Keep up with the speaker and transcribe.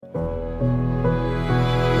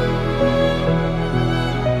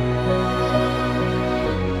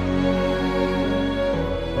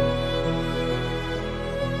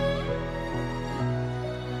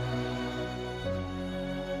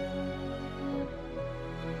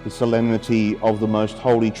The Solemnity of the Most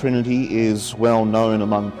Holy Trinity is well known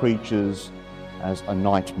among preachers as a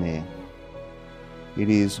nightmare. It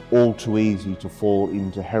is all too easy to fall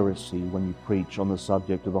into heresy when you preach on the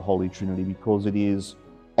subject of the Holy Trinity because it is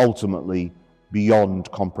ultimately beyond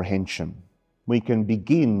comprehension. We can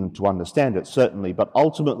begin to understand it, certainly, but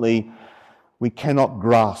ultimately we cannot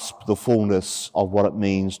grasp the fullness of what it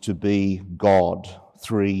means to be God,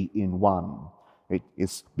 three in one. It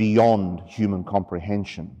is beyond human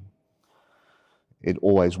comprehension. It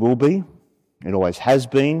always will be, it always has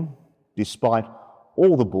been, despite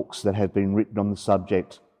all the books that have been written on the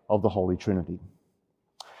subject of the Holy Trinity.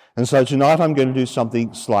 And so tonight I'm going to do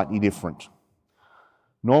something slightly different.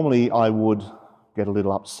 Normally I would get a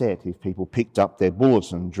little upset if people picked up their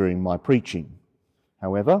bulletin during my preaching.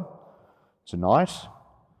 However, tonight,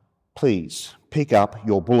 please pick up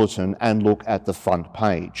your bulletin and look at the front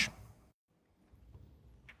page.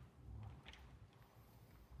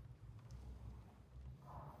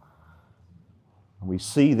 We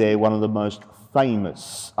see there one of the most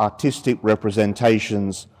famous artistic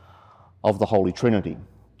representations of the Holy Trinity.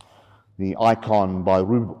 The icon by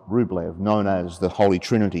Rublev, known as the Holy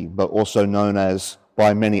Trinity, but also known as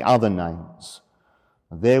by many other names.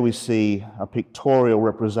 There we see a pictorial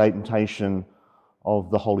representation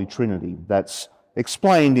of the Holy Trinity that's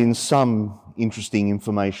explained in some interesting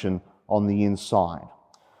information on the inside.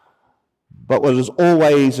 But what has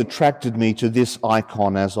always attracted me to this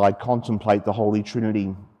icon as I contemplate the Holy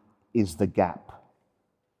Trinity is the gap.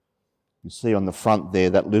 You see on the front there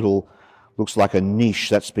that little, looks like a niche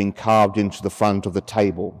that's been carved into the front of the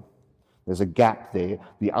table. There's a gap there.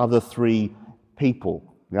 The other three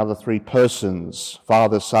people, the other three persons,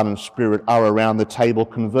 Father, Son and Spirit, are around the table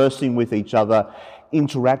conversing with each other,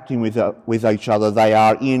 interacting with each other. They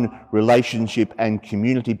are in relationship and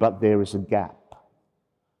community, but there is a gap.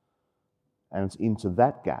 And it's into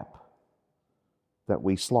that gap that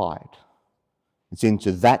we slide. It's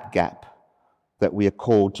into that gap that we are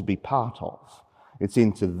called to be part of. It's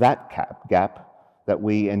into that gap that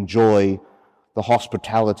we enjoy the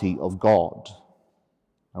hospitality of God.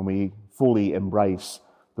 And we fully embrace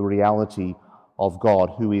the reality of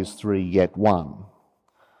God, who is three yet one.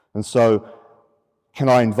 And so, can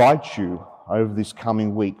I invite you over this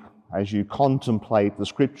coming week, as you contemplate the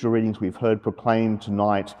scripture readings we've heard proclaimed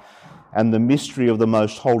tonight, and the mystery of the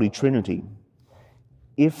Most Holy Trinity,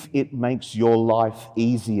 if it makes your life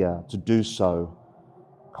easier to do so,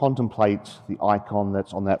 contemplate the icon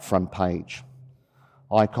that's on that front page.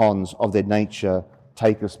 Icons of their nature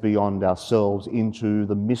take us beyond ourselves into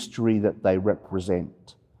the mystery that they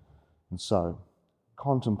represent. And so,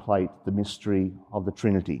 contemplate the mystery of the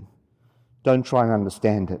Trinity. Don't try and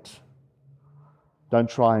understand it. Don't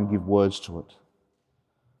try and give words to it.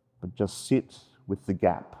 But just sit with the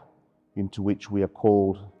gap into which we are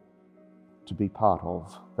called to be part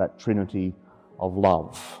of, that Trinity of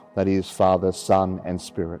love, that is Father, Son and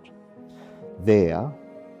Spirit. There,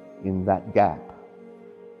 in that gap,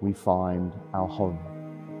 we find our home.